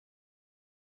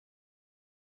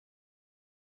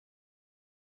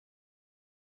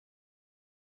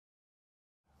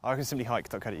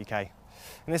simplyhike.co.uk.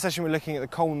 In this session we're looking at the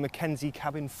Coleman MacKenzie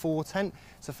Cabin 4 tent.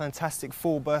 It's a fantastic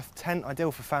 4-berth tent,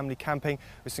 ideal for family camping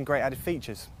with some great added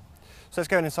features. So let's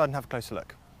go inside and have a closer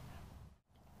look.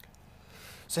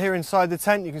 So here inside the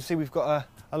tent you can see we've got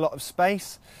a lot of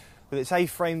space. With its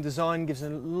A-frame design, gives a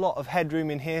lot of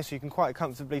headroom in here, so you can quite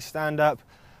comfortably stand up,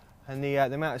 and the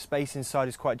amount of space inside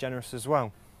is quite generous as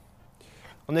well.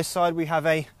 On this side we have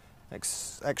a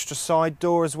extra side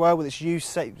door as well with its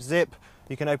U-shaped zip.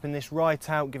 You can open this right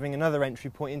out, giving another entry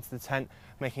point into the tent,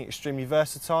 making it extremely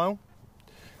versatile.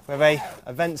 We have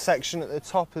a vent section at the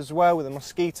top as well with a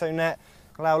mosquito net,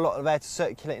 allow a lot of air to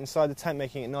circulate inside the tent,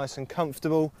 making it nice and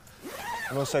comfortable,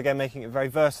 and also again making it very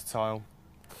versatile.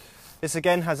 This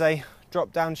again has a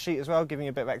drop down sheet as well, giving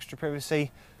a bit of extra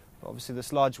privacy. But obviously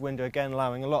this large window again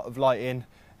allowing a lot of light in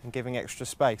and giving extra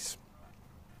space.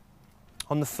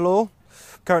 On the floor,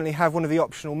 currently have one of the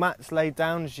optional mats laid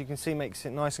down, as you can see makes it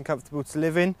nice and comfortable to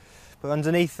live in. But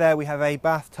underneath there we have a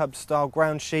bathtub style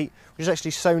ground sheet, which is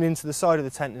actually sewn into the side of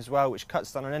the tent as well, which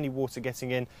cuts down on any water getting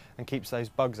in and keeps those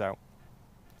bugs out.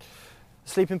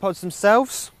 The sleeping pods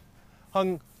themselves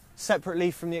hung separately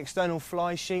from the external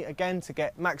fly sheet, again to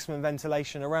get maximum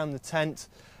ventilation around the tent,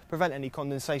 prevent any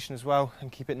condensation as well,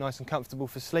 and keep it nice and comfortable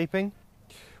for sleeping.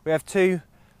 We have two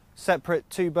separate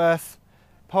 2-berth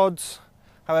pods.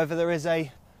 However, there is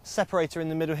a separator in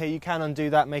the middle here. You can undo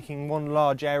that, making one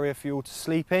large area for you all to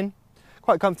sleep in.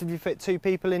 Quite comfortably fit 2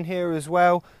 people in here as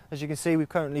well. As you can see, we've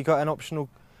currently got an optional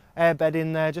airbed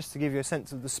in there just to give you a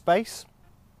sense of the space.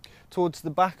 Towards the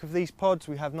back of these pods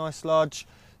we have nice large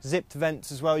zipped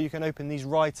vents as well. You can open these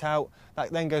right out.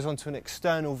 That then goes onto an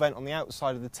external vent on the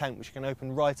outside of the tent, which you can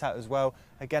open right out as well,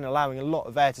 again allowing a lot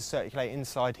of air to circulate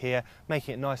inside here,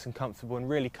 making it nice and comfortable and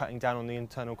really cutting down on the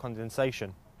internal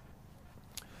condensation.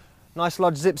 Nice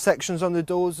large zip sections on the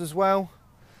doors as well.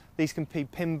 These can be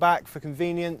pinned back for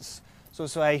convenience. There's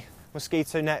also a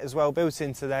mosquito net as well built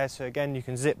into there, so again you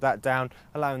can zip that down,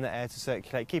 allowing the air to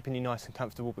circulate, keeping you nice and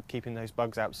comfortable but keeping those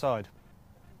bugs outside.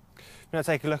 Now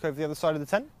take a look over the other side of the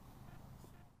tent.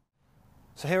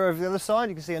 So here over the other side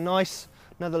you can see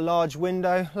another large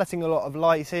window, letting a lot of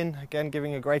light in, again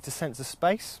giving a greater sense of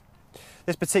space.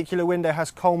 This particular window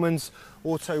has Coleman's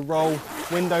auto roll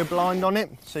window blind on it,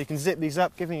 so you can zip these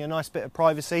up, giving you a nice bit of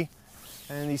privacy.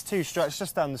 And these 2 struts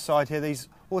just down the side here, these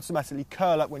automatically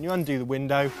curl up when you undo the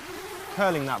window,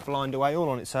 curling that blind away all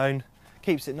on its own,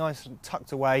 keeps it nice and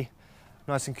tucked away,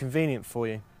 nice and convenient for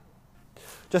you.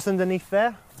 Just underneath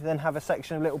there, you then have a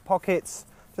section of little pockets,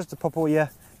 just to pop all your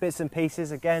bits and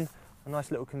pieces. Again, a nice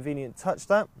little convenient touch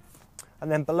that. And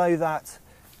then below that,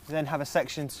 you then have a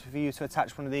section for you to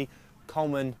attach one of the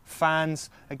Coleman fans.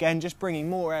 Again, just bringing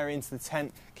more air into the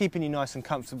tent, keeping you nice and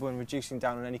comfortable and reducing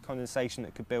down on any condensation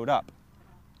that could build up.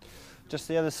 Just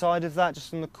the other side of that,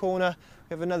 just in the corner,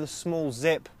 we have another small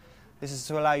zip. This is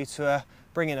to allow you to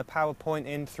bring in a power point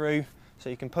in through, so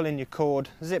you can pull in your cord,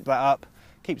 zip that up,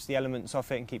 keeps the elements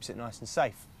off it and keeps it nice and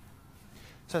safe.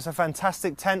 So it's a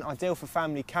fantastic tent, ideal for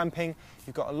family camping.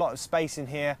 You've got a lot of space in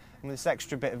here, and with this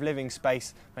extra bit of living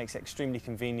space makes it extremely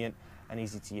convenient and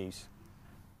easy to use.